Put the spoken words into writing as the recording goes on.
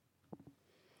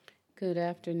Good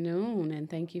afternoon, and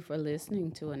thank you for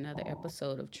listening to another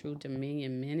episode of True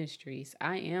Dominion Ministries.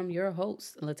 I am your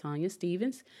host, Latanya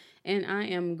Stevens, and I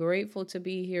am grateful to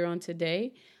be here on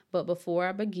today. But before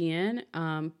I begin,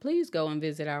 please go and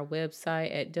visit our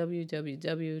website at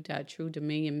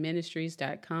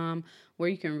www.truedominionministries.com, where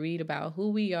you can read about who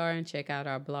we are and check out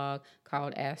our blog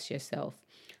called Ask Yourself.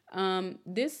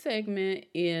 This segment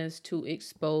is to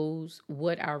expose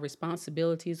what our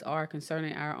responsibilities are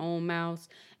concerning our own mouths.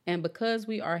 And because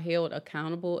we are held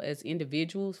accountable as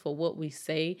individuals for what we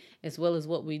say as well as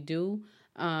what we do,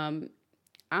 I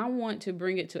want to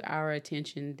bring it to our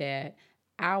attention that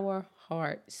our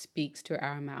heart speaks to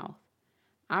our mouth.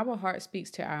 Our heart speaks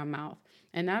to our mouth.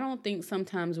 And I don't think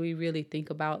sometimes we really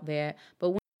think about that.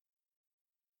 But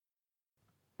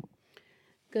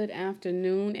Good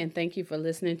afternoon, and thank you for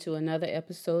listening to another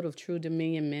episode of True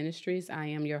Dominion Ministries. I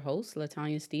am your host,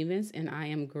 Latanya Stevens, and I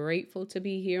am grateful to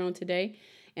be here on today.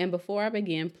 And before I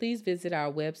begin, please visit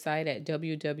our website at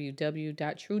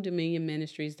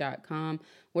www.truedominionministries.com,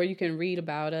 where you can read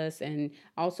about us and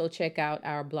also check out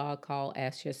our blog called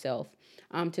Ask Yourself.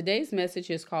 Today's message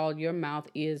is called Your Mouth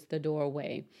is the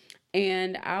Doorway.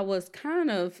 And I was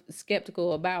kind of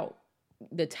skeptical about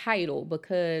the title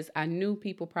because I knew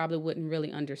people probably wouldn't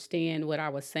really understand what I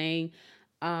was saying.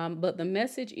 But the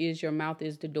message is your mouth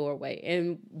is the doorway.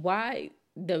 And why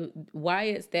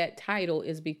it's that title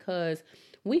is because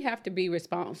we have to be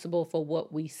responsible for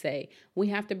what we say. We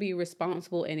have to be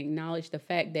responsible and acknowledge the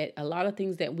fact that a lot of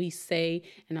things that we say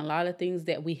and a lot of things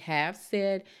that we have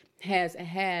said has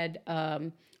had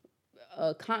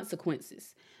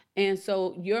consequences. And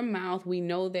so your mouth, we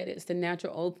know that it's the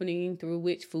natural opening through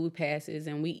which food passes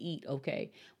and we eat,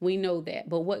 okay? We know that.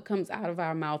 But what comes out of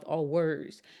our mouth are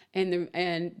words. And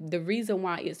the reason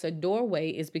why it's a doorway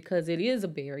is because it is a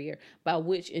barrier by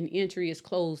which an entry is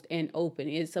closed and open.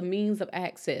 It's a means of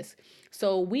access.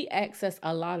 So we access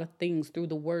a lot of things through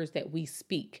the words that we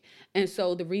speak. And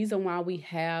so the reason why we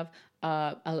have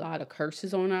a lot of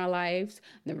curses on our lives,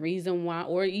 the reason why,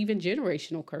 or even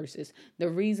generational curses, the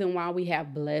reason why we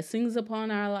have blessings upon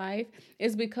our life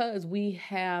is because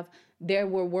there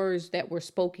were words that were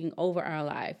spoken over our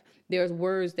life. There's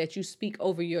words that you speak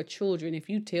over your children. If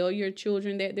you tell your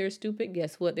children that they're stupid,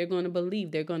 guess what? They're going to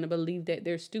believe. They're going to believe that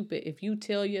they're stupid. If you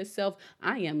tell yourself,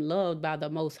 I am loved by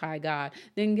the Most High God,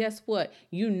 then guess what?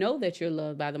 You know that you're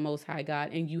loved by the Most High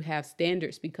God and you have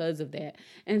standards because of that.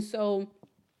 And so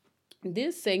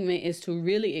this segment is to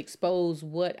really expose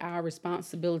what our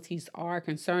responsibilities are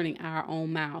concerning our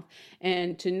own mouth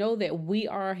and to know that we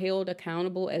are held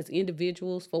accountable as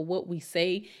individuals for what we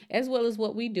say as well as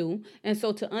what we do. And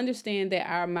so to understand that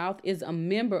our mouth is a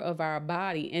member of our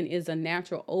body and is a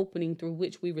natural opening through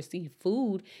which we receive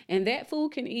food. And that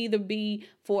food can either be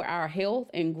for our health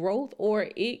and growth or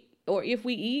if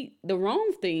we eat the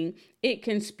wrong thing, it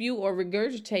can spew or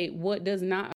regurgitate what does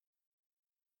not.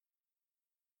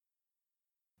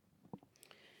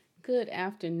 Good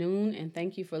afternoon, and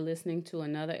thank you for listening to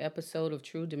another episode of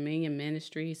True Dominion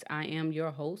Ministries. I am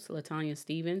your host, Latanya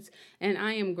Stevens, and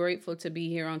I am grateful to be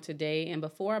here on today. And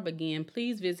before I begin,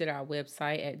 please visit our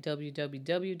website at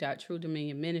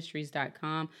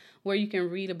www.truedominionministries.com, where you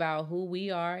can read about who we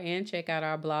are and check out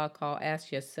our blog called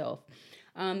Ask Yourself.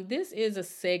 This is a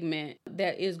segment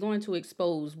that is going to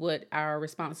expose what our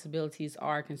responsibilities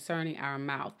are concerning our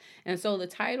mouth. And so the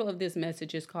title of this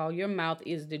message is called Your Mouth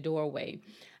is the Doorway.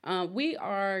 We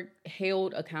are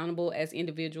held accountable as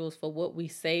individuals for what we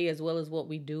say as well as what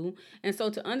we do. And so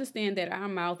to understand that our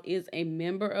mouth is a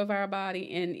member of our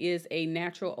body and is a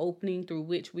natural opening through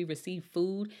which we receive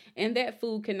food. And that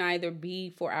food can either be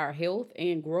for our health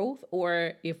and growth,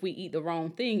 or if we eat the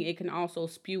wrong thing, it can also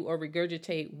spew or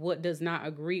regurgitate what does not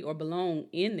agree or belong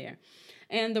in there.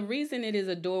 And the reason it is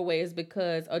a doorway is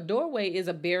because a doorway is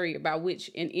a barrier by which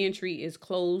an entry is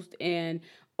closed and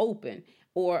open,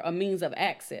 or a means of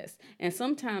access. And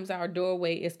sometimes our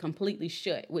doorway is completely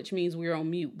shut, which means we're on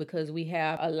mute because we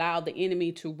have allowed the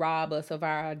enemy to rob us of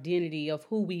our identity of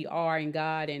who we are in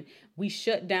God. And we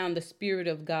shut down the Spirit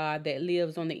of God that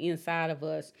lives on the inside of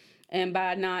us, and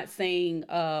by not saying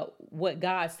what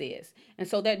God says. And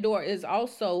so that door is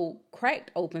also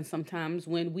cracked open sometimes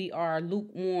when we are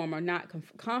lukewarm or not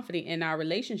confident in our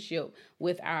relationship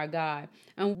with our God.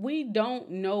 And we don't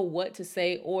know what to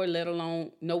say or let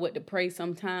alone know what to pray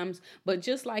sometimes. But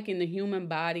just like in the human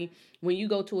body, when you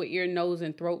go to an ear, nose,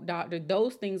 and throat doctor,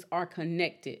 those things are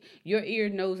connected. Your ear,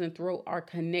 nose, and throat are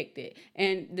connected.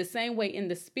 And the same way in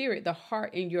the spirit, the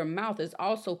heart and your mouth is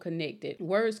also connected.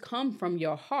 Words come from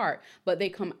your heart, but they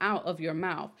come out of your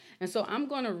mouth. And so I'm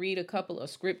going to read a couple of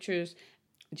scriptures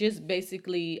just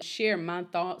basically share my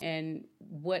thoughts and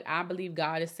what I believe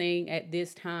God is saying at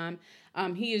this time.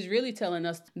 He is really telling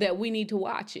us that we need to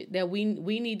watch it, that we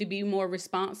need to be more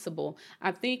responsible.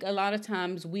 I think a lot of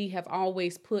times we have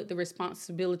always put the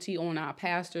responsibility on our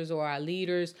pastors or our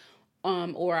leaders,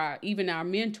 or even our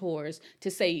mentors,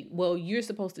 to say, well, you're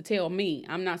supposed to tell me.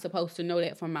 I'm not supposed to know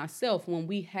that for myself, when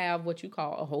we have what you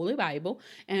call a Holy Bible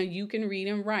and you can read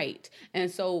and write.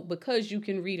 And so because you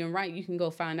can read and write, you can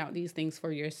go find out these things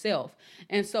for yourself.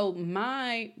 And so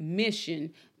my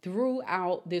mission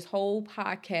throughout this whole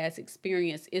podcast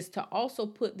experience is to also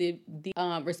put the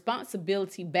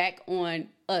responsibility back on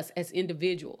us as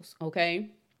individuals, okay?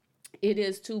 It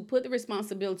is to put the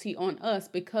responsibility on us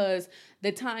because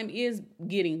the time is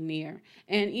getting near.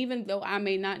 And even though I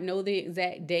may not know the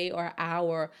exact day or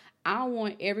hour, I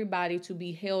want everybody to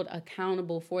be held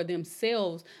accountable for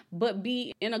themselves, but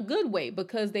be in a good way,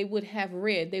 because they would have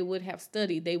read, they would have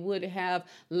studied, they would have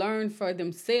learned for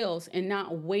themselves and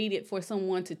not waited for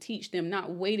someone to teach them, not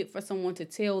waited for someone to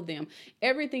tell them.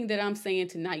 Everything that I'm saying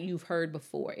tonight, you've heard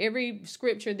before. Every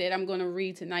scripture that I'm going to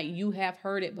read tonight, you have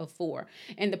heard it before.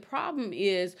 And the problem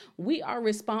is we are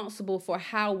responsible for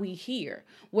how we hear.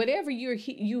 Whatever you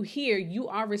hear, you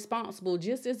are responsible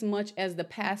just as much as the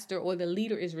pastor or the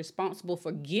leader is responsible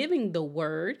for giving the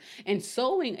word and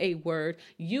sowing a word.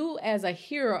 You as a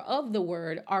hearer of the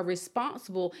word are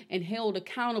responsible and held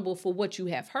accountable for what you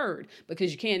have heard,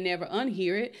 because you can never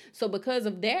unhear it. So because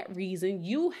of that reason,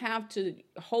 you have to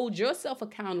hold yourself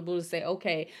accountable to say,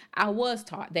 okay, I was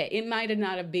taught that. It might have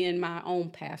not have been my own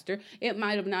pastor. It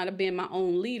might have not have been my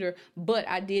own leader, but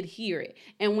I did hear it.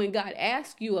 And when God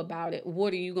asks you about it,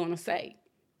 what are you going to say?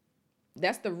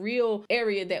 That's the real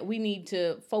area that we need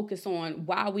to focus on,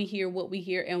 why we hear what we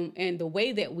hear and the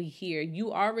way that we hear.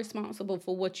 You are responsible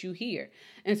for what you hear.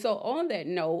 And so on that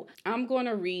note, I'm going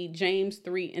to read James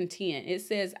 3:10. It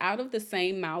says, out of the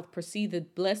same mouth proceed the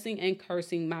blessing and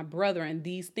cursing, my brethren.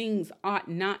 These things ought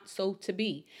not so to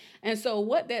be. And so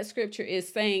what that scripture is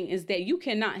saying is that you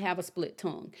cannot have a split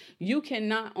tongue. You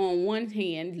cannot, on one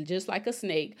hand, just like a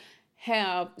snake,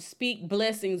 speak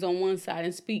blessings on one side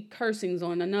and speak cursings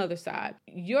on another side.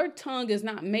 Your tongue is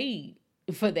not made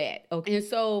for that. Okay. And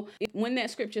so when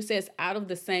that scripture says out of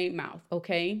the same mouth,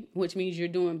 okay, which means you're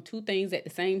doing two things at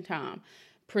the same time.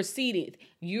 Proceeded,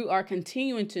 you are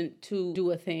continuing to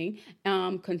do a thing.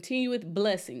 Continue with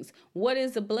blessings. What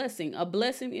is a blessing? A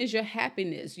blessing is your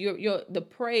happiness, the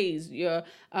praise, your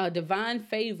divine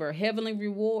favor, heavenly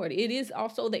reward. It is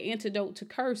also the antidote to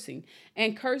cursing,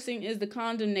 and cursing is the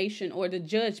condemnation or the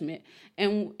judgment.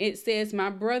 And it says, my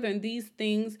brethren, these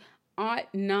things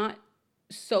ought not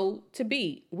so to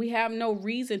be. We have no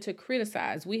reason to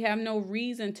criticize. We have no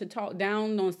reason to talk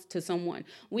down to someone.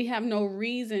 We have no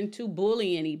reason to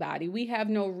bully anybody. We have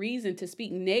no reason to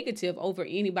speak negative over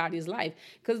anybody's life.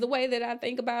 Because the way that I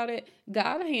think about it,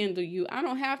 God will handle you. I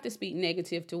don't have to speak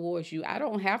negative towards you. I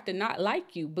don't have to not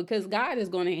like you, because God is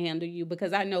going to handle you,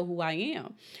 because I know who I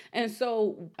am. And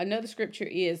so another scripture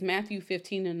is Matthew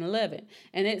 15:11.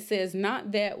 And it says,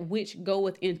 not that which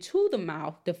goeth into the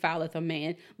mouth defileth a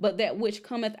man, but that which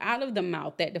cometh out of the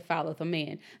mouth that defileth a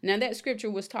man. Now that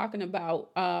scripture was talking about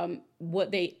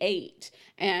what they ate,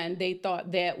 and they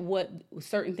thought that what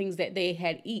certain things that they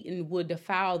had eaten would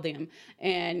defile them.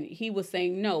 And he was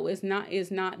saying, no, it's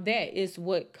not that. It's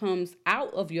what comes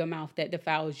out of your mouth that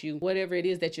defiles you. Whatever it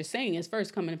is that you're saying is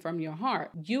first coming from your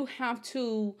heart. You have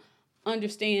to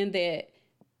understand that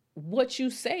what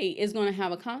you say is going to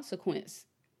have a consequence.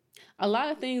 A lot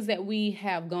of things that we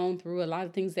have gone through, a lot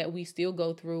of things that we still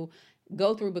go through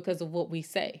because of what we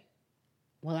say.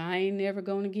 Well, I ain't never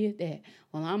going to get that.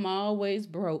 Well, I'm always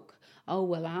broke. Oh,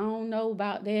 well, I don't know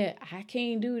about that. I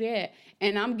can't do that.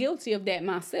 And I'm guilty of that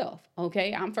myself.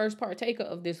 Okay. I'm first partaker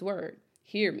of this word.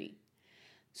 Hear me.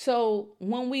 So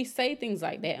when we say things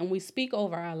like that and we speak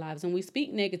over our lives and we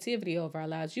speak negativity over our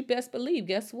lives, you best believe,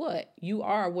 guess what? You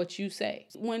are what you say.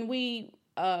 When we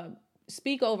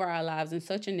speak over our lives in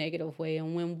such a negative way,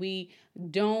 and when we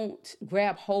don't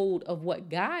grab hold of what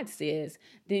God says,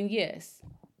 then yes,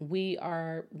 we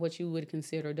are what you would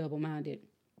consider double-minded.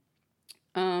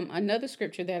 Another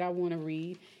scripture that I want to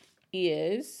read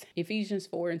is Ephesians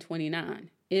 4:29.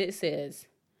 It says,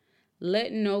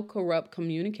 let no corrupt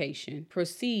communication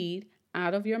proceed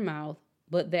out of your mouth,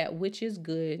 but that which is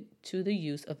good to the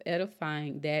use of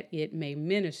edifying, that it may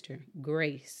minister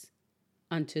grace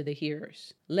unto the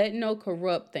hearers. Let no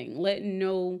corrupt thing, let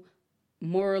no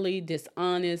morally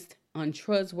dishonest,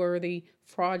 untrustworthy,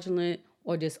 fraudulent,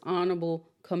 or dishonorable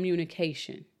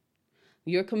communication.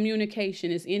 Your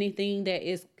communication is anything that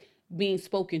is being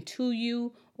spoken to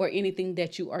you or anything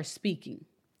that you are speaking.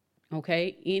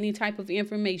 Okay? Any type of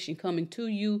information coming to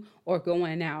you or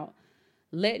going out.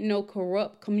 Let no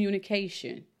corrupt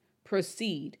communication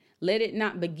proceed. Let it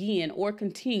not begin or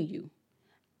continue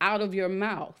out of your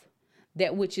mouth.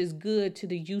 That which is good to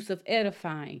the use of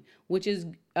edifying, which is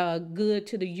good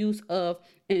to the use of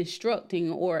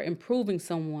instructing or improving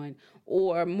someone,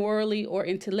 or morally or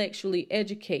intellectually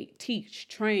educate, teach,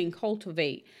 train,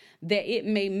 cultivate, that it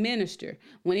may minister.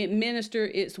 When it minister,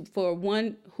 it's for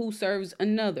one who serves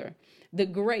another. The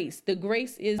grace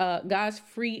is God's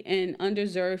free and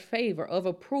undeserved favor of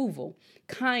approval,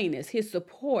 kindness, his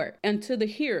support, and to the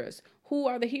hearers. Who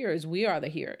are the hearers? We are the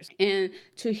hearers. And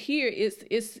to hear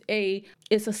it's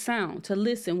a sound, to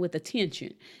listen with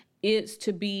attention. It's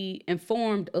to be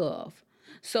informed of.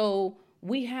 So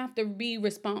we have to be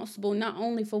responsible not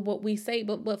only for what we say,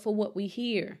 but for what we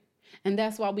hear. And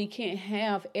that's why we can't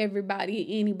have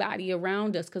anybody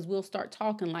around us, because we'll start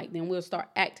talking like them. We'll start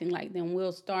acting like them.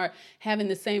 We'll start having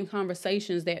the same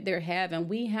conversations that they're having.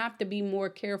 We have to be more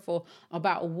careful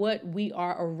about what we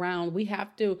are around. We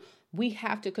have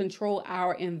to control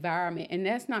our environment. And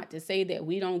that's not to say that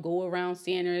we don't go around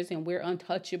sinners and we're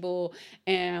untouchable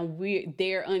and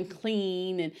they're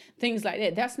unclean and things like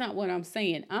that. That's not what I'm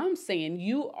saying. I'm saying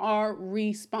you are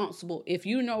responsible. If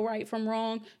you know right from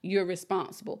wrong, you're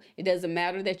responsible. It doesn't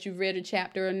matter that you've read a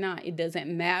chapter or not. It doesn't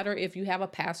matter if you have a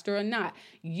pastor or not.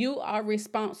 You are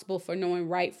responsible for knowing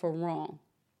right from wrong.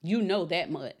 You know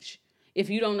that much. If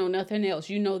you don't know nothing else,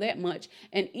 you know that much.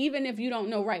 And even if you don't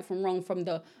know right from wrong from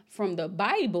the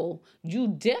Bible, you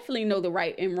definitely know the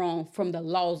right and wrong from the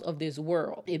laws of this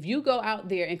world. If you go out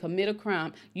there and commit a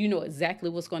crime, you know exactly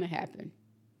what's going to happen.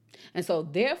 And so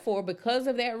therefore, because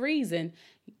of that reason,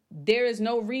 there is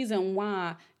no reason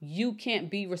why you can't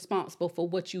be responsible for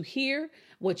what you hear,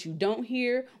 what you don't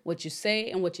hear, what you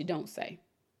say, and what you don't say.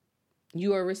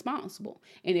 You are responsible.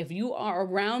 And if you are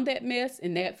around that mess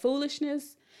and that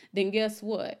foolishness, then guess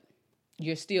what?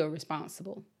 You're still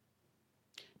responsible.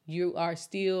 You are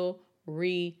still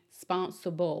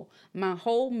responsible. My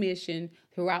whole mission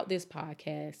throughout this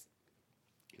podcast,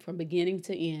 from beginning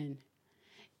to end,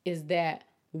 is that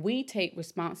we take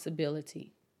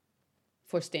responsibility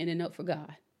for standing up for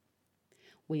God.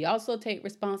 We also take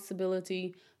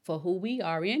responsibility for who we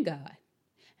are in God,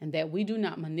 and that we do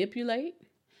not manipulate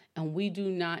and we do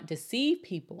not deceive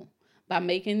people by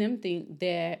making them think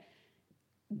that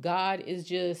God is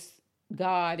just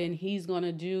God and he's going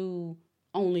to do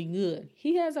only good.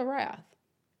 He has a wrath.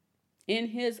 In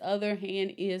his other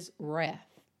hand is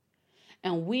wrath.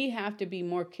 And we have to be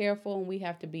more careful and we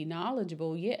have to be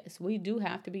knowledgeable. Yes, we do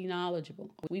have to be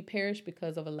knowledgeable. We perish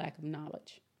because of a lack of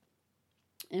knowledge.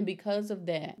 And because of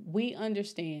that, we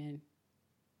understand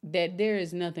that there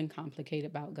is nothing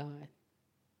complicated about God.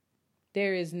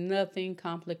 There is nothing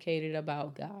complicated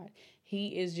about God.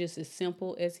 He is just as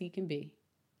simple as he can be.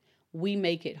 We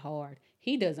make it hard.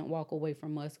 He doesn't walk away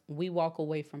from us. We walk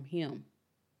away from him.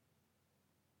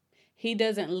 He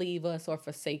doesn't leave us or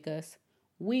forsake us.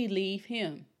 We leave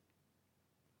him.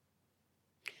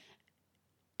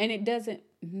 And it doesn't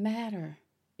matter.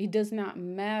 It does not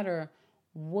matter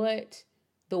what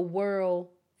the world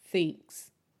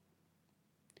thinks.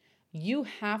 You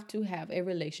have to have a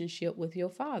relationship with your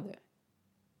Father.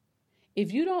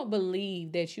 If you don't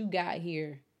believe that you got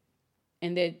here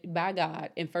and that by God,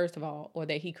 and first of all, or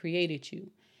that he created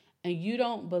you, and you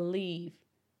don't believe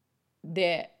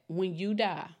that when you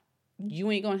die,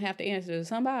 you ain't going to have to answer to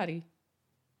somebody,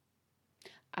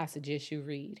 I suggest you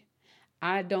read.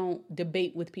 I don't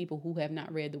debate with people who have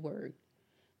not read the word,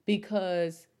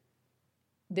 because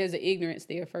there's an ignorance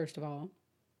there, first of all,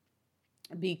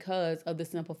 because of the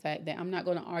simple fact that I'm not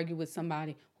going to argue with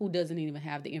somebody who doesn't even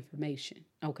have the information,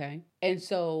 okay? And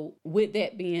so with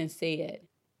that being said,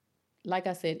 like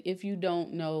I said, if you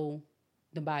don't know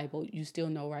the Bible, you still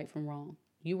know right from wrong.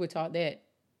 You were taught that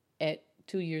at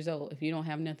 2 years old. If you don't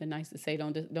have nothing nice to say,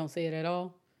 don't say it at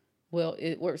all. Well,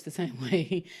 it works the same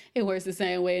way. It works the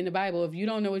same way in the Bible. If you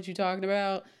don't know what you're talking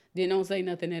about, then don't say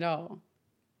nothing at all.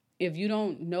 If you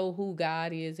don't know who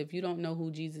God is, if you don't know who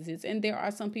Jesus is, and there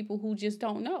are some people who just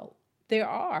don't know. There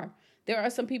are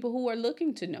some people who are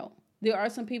looking to know. There are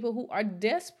some people who are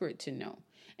desperate to know.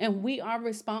 And we are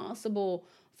responsible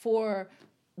for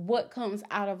what comes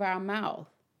out of our mouth.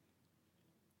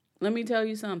 Let me tell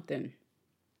you something.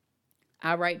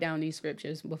 I write down these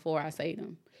scriptures before I say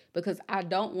them, because I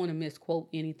don't want to misquote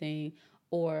anything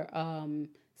or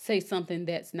say something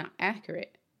that's not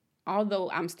accurate. Although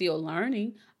I'm still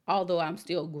learning, although I'm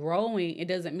still growing, it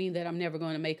doesn't mean that I'm never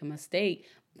going to make a mistake,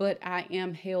 but I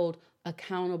am held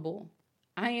accountable.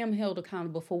 I am held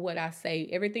accountable for what I say.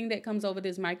 Everything that comes over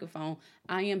this microphone,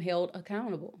 I am held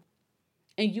accountable.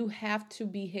 And you have to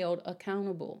be held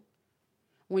accountable.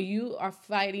 When you are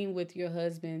fighting with your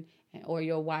husband or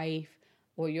your wife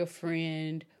or your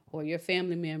friend or your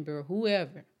family member,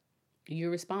 whoever, you're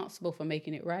responsible for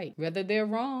making it right. Whether they're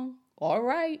wrong or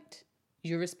right,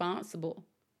 you're responsible.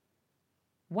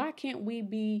 Why can't we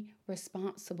be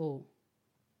responsible?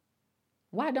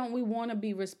 Why don't we want to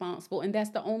be responsible? And that's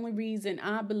the only reason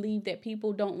I believe that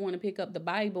people don't want to pick up the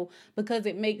Bible, because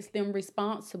it makes them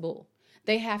responsible.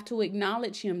 They have to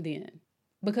acknowledge him then.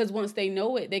 Because once they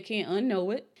know it, they can't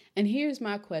unknow it. And here's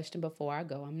my question before I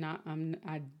go.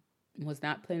 I was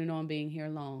not planning on being here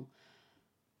long.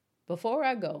 Before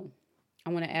I go, I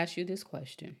want to ask you this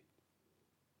question.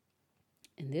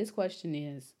 And this question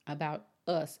is about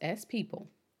us as people.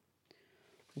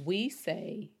 We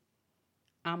say,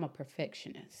 I'm a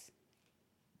perfectionist.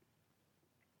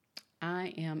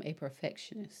 I am a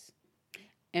perfectionist.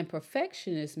 And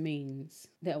perfectionist means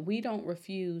that we don't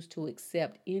refuse to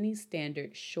accept any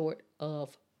standard short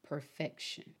of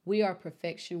perfection. We are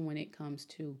perfection when it comes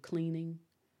to cleaning.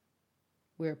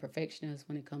 We're perfectionists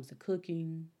when it comes to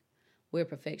cooking. We're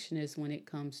perfectionists when it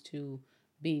comes to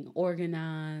being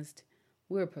organized.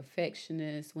 We're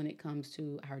perfectionists when it comes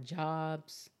to our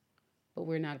jobs. But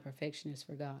we're not a perfectionist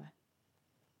for God.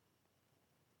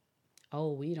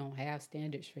 Oh, we don't have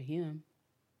standards for him.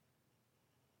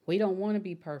 We don't want to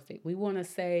be perfect. We want to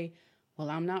say,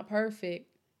 well, I'm not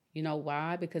perfect. You know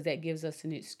why? Because that gives us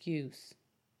an excuse.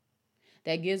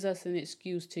 That gives us an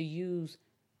excuse to use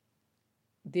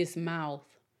this mouth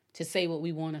to say what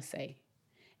we want to say.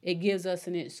 It gives us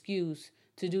an excuse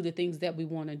to do the things that we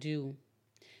want to do.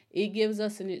 It gives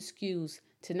us an excuse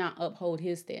to not uphold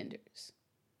his standards.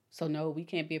 So no, we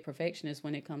can't be a perfectionist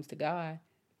when it comes to God.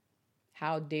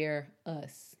 How dare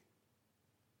us?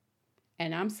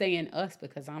 And I'm saying us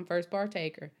because I'm first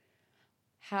partaker.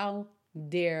 How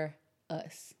dare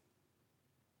us?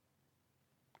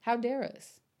 How dare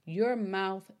us? Your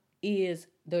mouth is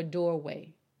the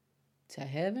doorway to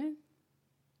heaven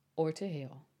or to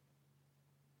hell.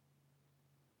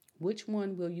 Which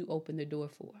one will you open the door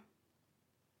for?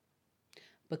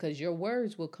 Because your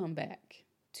words will come back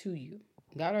to you.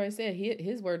 God already said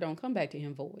his word don't come back to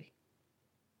him void.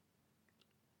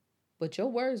 But your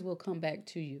words will come back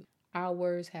to you. Our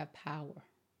words have power.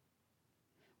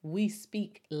 We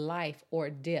speak life or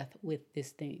death with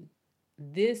this thing.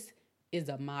 This is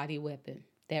a mighty weapon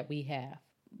that we have.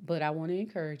 But I want to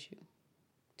encourage you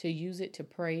to use it to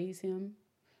praise him,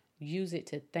 use it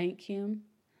to thank him,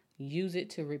 use it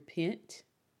to repent,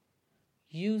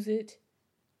 use it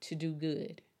to do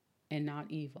good and not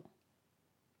evil.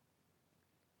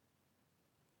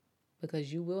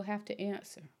 Because you will have to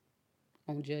answer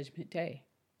on Judgment Day.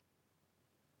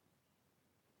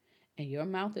 And your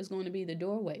mouth is going to be the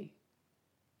doorway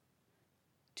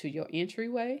to your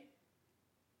entryway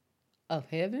of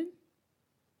heaven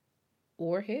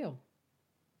or hell.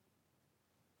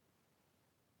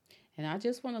 And I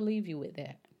just want to leave you with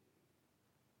that.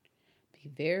 Be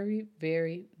very,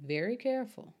 very, very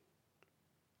careful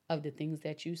of the things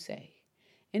that you say.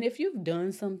 And if you've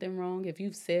done something wrong, if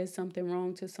you've said something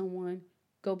wrong to someone,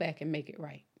 go back and make it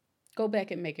right. Go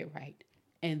back and make it right.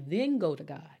 And then go to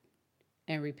God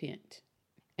and repent.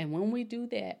 And when we do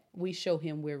that, we show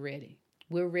him we're ready.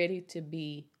 We're ready to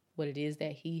be what it is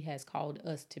that he has called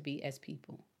us to be as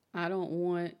people. I don't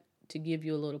want to give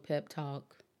you a little pep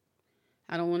talk.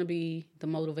 I don't want to be the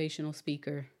motivational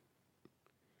speaker.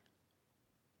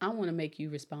 I want to make you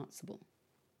responsible.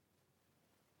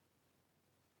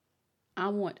 I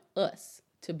want us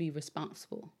to be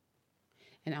responsible.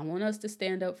 And I want us to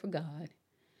stand up for God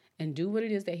and do what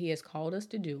it is that he has called us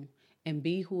to do and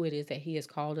be who it is that he has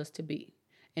called us to be.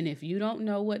 And if you don't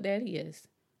know what that is,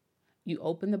 you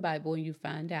open the Bible and you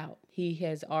find out. He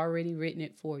has already written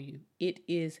it for you. It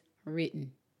is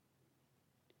written.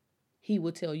 He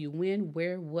will tell you when,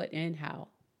 where, what, and how.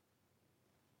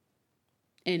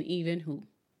 And even who.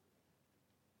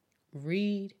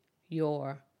 Read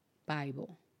your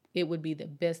Bible. It would be the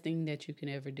best thing that you can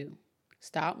ever do.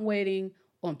 Stop waiting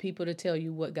on people to tell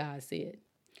you what God said.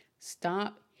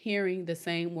 Stop hearing the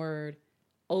same word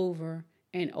over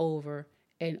and over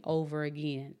and over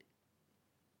again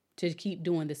to keep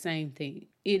doing the same thing.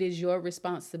 It is your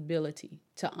responsibility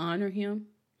to honor him.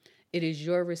 It is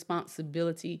your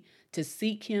responsibility to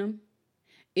seek him.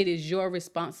 It is your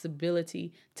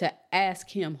responsibility to ask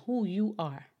him who you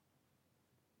are.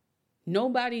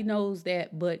 Nobody knows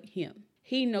that but him.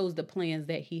 He knows the plans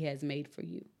that he has made for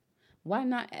you. Why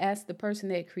not ask the person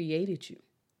that created you?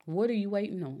 What are you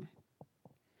waiting on?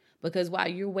 Because while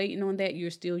you're waiting on that,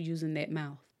 you're still using that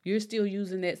mouth. You're still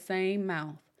using that same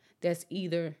mouth that's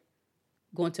either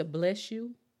going to bless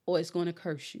you or it's going to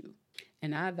curse you.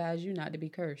 And I advise you not to be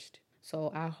cursed.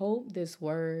 So I hope this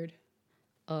word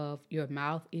of your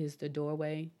mouth is the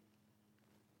doorway.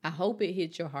 I hope it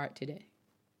hits your heart today.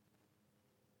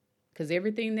 Because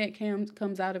everything that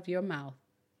comes out of your mouth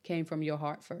came from your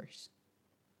heart first.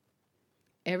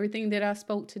 Everything that I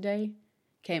spoke today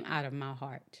came out of my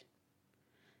heart.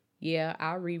 Yeah,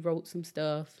 I rewrote some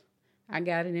stuff. I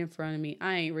got it in front of me.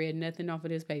 I ain't read nothing off of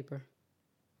this paper.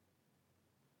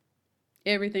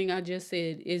 Everything I just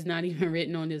said is not even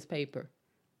written on this paper.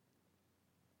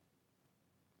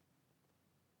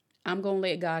 I'm going to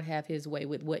let God have his way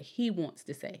with what he wants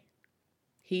to say.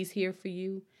 He's here for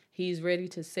you. He's ready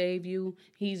to save you.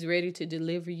 He's ready to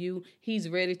deliver you. He's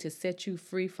ready to set you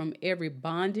free from every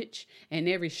bondage and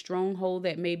every stronghold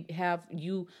that may have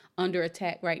you under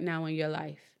attack right now in your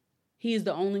life. He's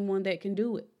the only one that can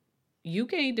do it. You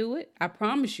can't do it. I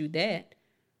promise you that.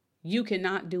 You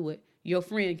cannot do it. Your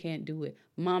friend can't do it.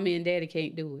 Mommy and daddy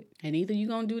can't do it. And either you're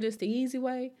going to do this the easy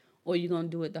way or you're going to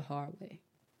do it the hard way.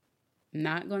 I'm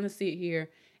not going to sit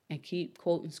here and keep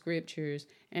quoting scriptures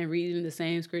and reading the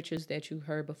same scriptures that you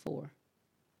heard before.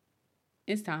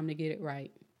 It's time to get it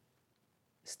right.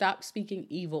 Stop speaking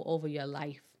evil over your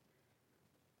life.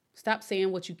 Stop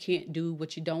saying what you can't do,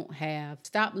 what you don't have.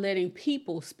 Stop letting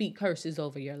people speak curses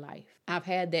over your life. I've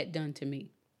had that done to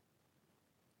me.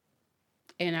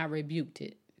 And I rebuked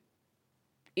it.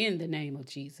 In the name of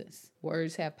Jesus.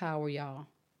 Words have power, y'all.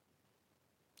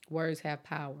 Words have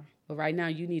power. But right now,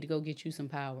 you need to go get you some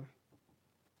power.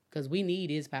 Because we need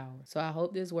his power. So I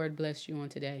hope this word blessed you on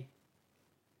today.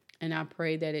 And I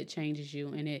pray that it changes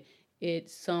you and it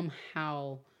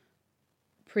somehow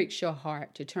pricks your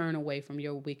heart to turn away from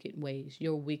your wicked ways,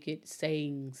 your wicked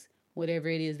sayings, whatever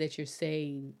it is that you're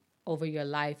saying over your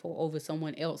life or over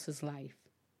someone else's life.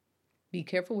 Be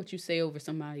careful what you say over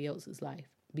somebody else's life.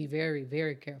 Be very,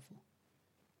 very careful.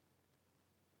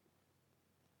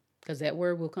 Because that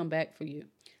word will come back for you.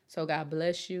 So God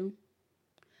bless you.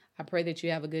 I pray that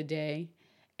you have a good day.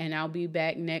 And I'll be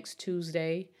back next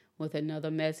Tuesday with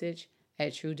another message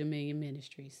at True Dominion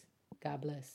Ministries. God bless.